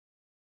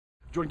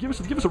Jordan,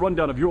 give us a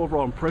rundown of your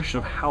overall impression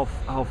of how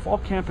fall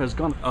camp has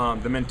gone.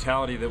 The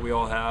mentality that we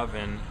all have,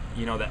 and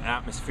the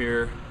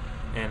atmosphere,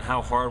 and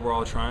how hard we're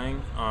all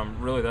trying.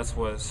 Really, that's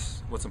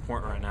what's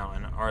important right now.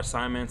 And our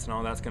assignments and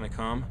all that's going to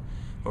come.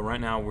 But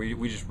right now,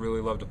 we just really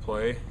love to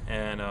play,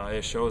 and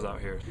it shows out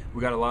here.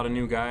 We got a lot of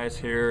new guys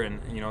here, and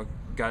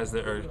guys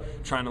that are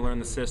trying to learn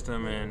the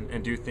system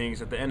and do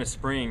things. At the end of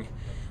spring,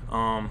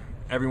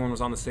 everyone was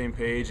on the same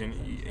page,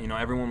 and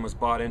everyone was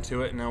bought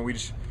into it. And now we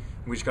just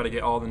got to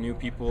get all the new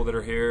people that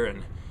are here,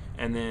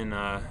 and then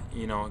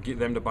get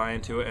them to buy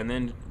into it, and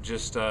then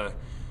just start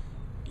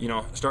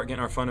getting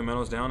our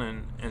fundamentals down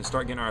and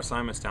start getting our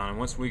assignments down. And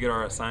once we get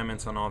our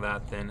assignments on all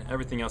that, then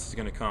everything else is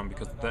going to come,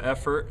 because the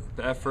effort,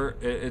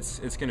 it's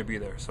going to be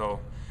there. So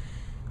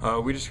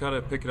we just got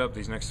to pick it up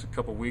these next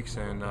couple weeks,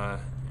 and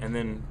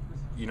then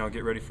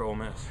get ready for Ole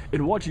Miss.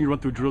 In watching you run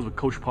through drills with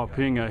Coach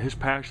Popping, his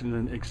passion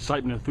and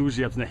excitement,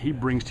 enthusiasm that he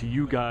brings to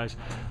you guys,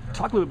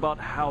 talk a little bit about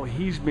how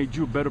he's made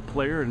you a better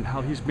player and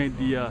how he's made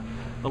the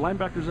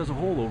linebackers as a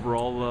whole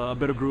overall a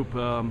better group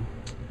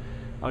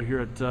out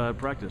here at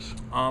practice.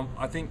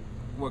 I think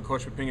what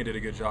Coach Popping did a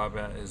good job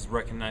at is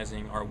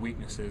recognizing our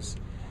weaknesses,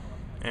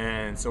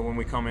 and so when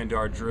we come into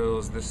our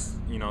drills this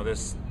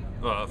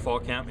fall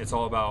camp, it's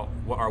all about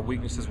what our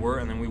weaknesses were,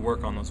 and then we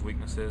work on those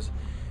weaknesses.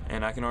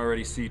 And I can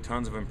already see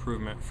tons of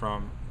improvement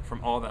from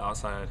all the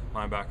outside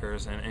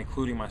linebackers, and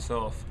including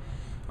myself.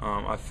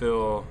 I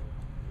feel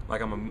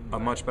like I'm a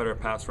much better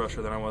pass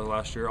rusher than I was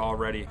last year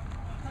already. Here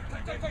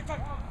we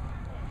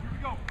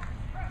go.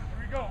 Here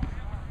we go.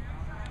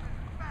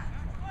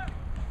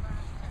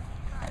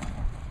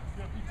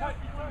 Be tight.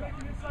 Make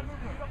an inside move.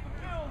 Get up the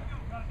field.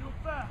 Gotta do it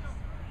fast.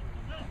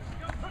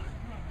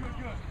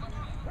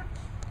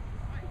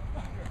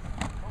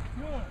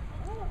 Good. Good.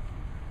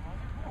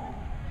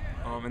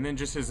 And then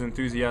just his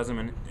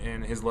enthusiasm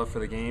and his love for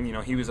the game.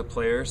 He was a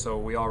player, so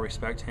we all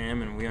respect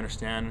him, and we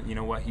understand,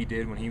 what he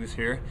did when he was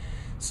here.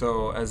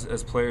 So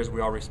as players,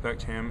 we all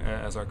respect him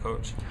as our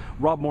coach.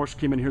 Rob Morse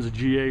came in here as a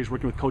GA. He's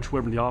working with Coach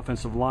Weber in the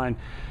offensive line.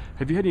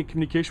 Have you had any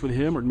communication with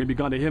him, or maybe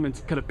gone to him and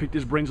kind of picked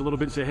his brains a little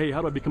bit and say, hey,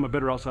 how do I become a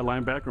better outside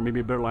linebacker, or maybe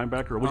a better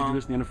linebacker, or would you do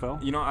this in the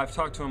NFL? I've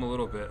talked to him a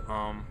little bit,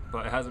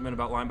 but it hasn't been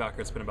about linebacker.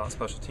 It's been about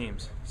special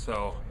teams.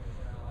 So,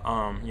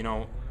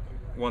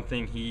 one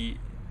thing he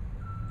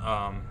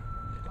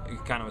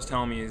kind of was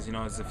telling me is,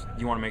 is if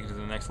you want to make it to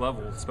the next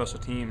level, special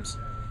teams,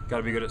 got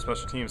to be good at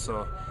special teams.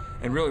 So,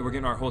 and really, we're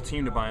getting our whole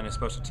team to buy into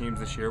special teams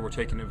this year. We're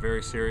taking it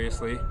very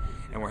seriously,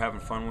 and we're having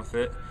fun with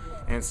it.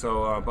 And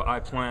so, but I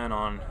plan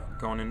on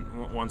going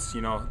in once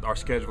our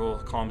schedule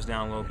calms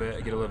down a little bit,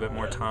 I get a little bit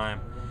more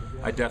time.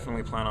 I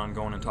definitely plan on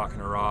going and talking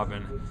to Rob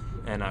and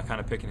kind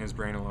of picking his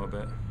brain a little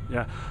bit.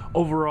 Yeah.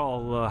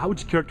 Overall, how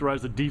would you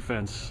characterize the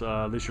defense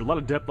this year? A lot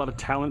of depth, a lot of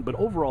talent, but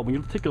overall, when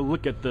you take a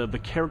look at the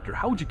character,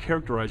 how would you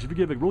characterize, if you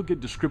give a real good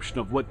description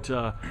of what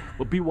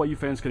BYU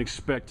fans can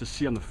expect to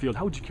see on the field,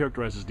 how would you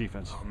characterize this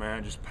defense? Oh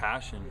man, just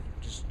passion,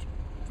 just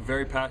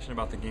very passionate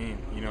about the game.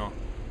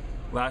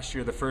 Last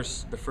year, the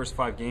first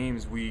 5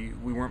 games, we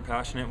weren't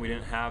passionate. We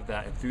didn't have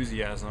that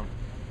enthusiasm.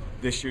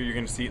 This year, you're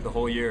going to see it the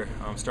whole year.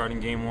 Starting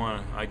game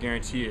 1, I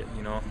guarantee it.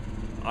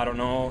 I don't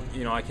know.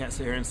 I can't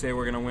sit here and say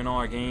we're going to win all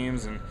our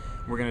games and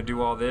we're going to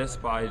do all this,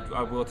 but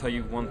I will tell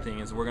you one thing: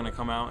 is we're going to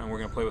come out and we're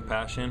going to play with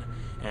passion,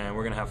 and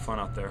we're going to have fun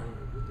out there.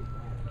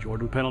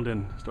 Jordan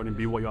Pendleton, starting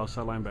BYU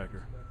outside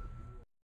linebacker.